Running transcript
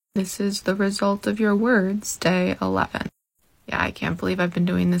This is the result of your words, day 11. Yeah, I can't believe I've been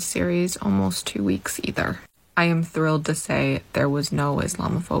doing this series almost 2 weeks either. I am thrilled to say there was no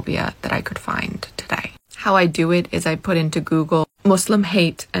Islamophobia that I could find today. How I do it is I put into Google Muslim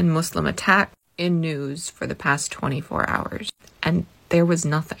hate and Muslim attack in news for the past 24 hours, and there was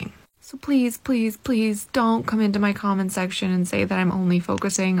nothing. So please, please, please don't come into my comment section and say that I'm only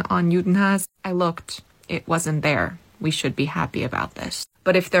focusing on Judenhass. I looked. It wasn't there. We should be happy about this.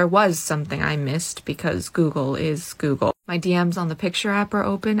 But if there was something I missed, because Google is Google, my DMs on the Picture app are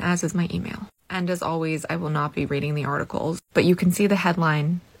open, as is my email. And as always, I will not be reading the articles, but you can see the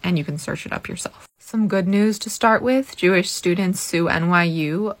headline and you can search it up yourself. Some good news to start with. Jewish students sue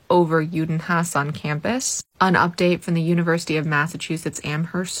NYU over Judenhass on campus. An update from the University of Massachusetts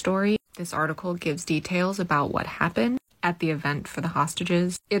Amherst story. This article gives details about what happened at the event for the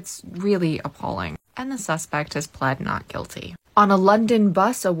hostages. It's really appalling. And the suspect has pled not guilty. On a London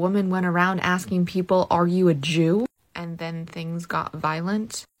bus, a woman went around asking people, "Are you a Jew?" And then things got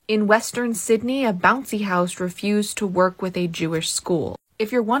violent. In Western Sydney, a bouncy house refused to work with a Jewish school.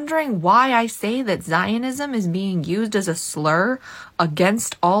 If you're wondering why I say that Zionism is being used as a slur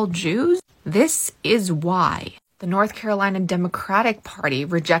against all Jews, this is why. The North Carolina Democratic Party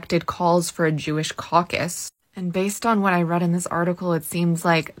rejected calls for a Jewish caucus. And based on what I read in this article, it seems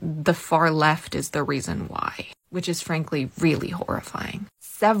like the far left is the reason why, which is frankly really horrifying.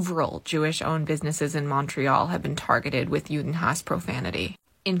 Several Jewish-owned businesses in Montreal have been targeted with Judenhass profanity,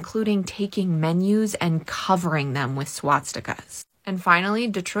 including taking menus and covering them with swastikas. And finally,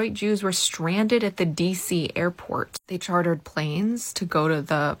 Detroit Jews were stranded at the DC airport. They chartered planes to go to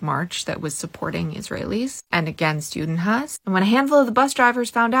the march that was supporting Israelis and against Judenhass. And when a handful of the bus drivers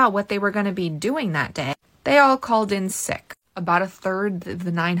found out what they were going to be doing that day, they all called in sick. About a third of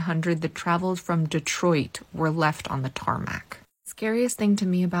the 900 that traveled from Detroit were left on the tarmac. Scariest thing to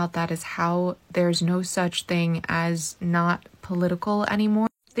me about that is how there's no such thing as not political anymore.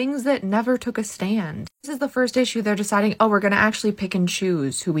 Things that never took a stand. This is the first issue they're deciding, we're going to actually pick and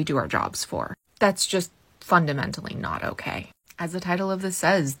choose who we do our jobs for. That's just fundamentally not okay. As the title of this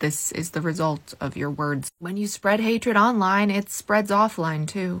says, this is the result of your words. When you spread hatred online, it spreads offline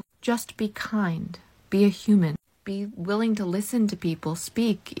too. Just be kind. Be a human. Be willing to listen to people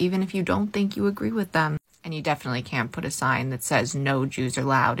speak, even if you don't think you agree with them. And you definitely can't put a sign that says no Jews are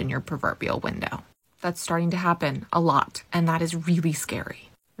allowed in your proverbial window. That's starting to happen a lot, and that is really scary.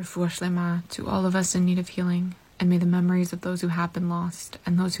 Refuah Shlema to all of us in need of healing, and may the memories of those who have been lost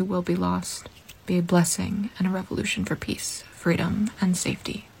and those who will be lost be a blessing and a revolution for peace, freedom, and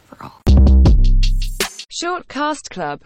safety for all. Short Cast Club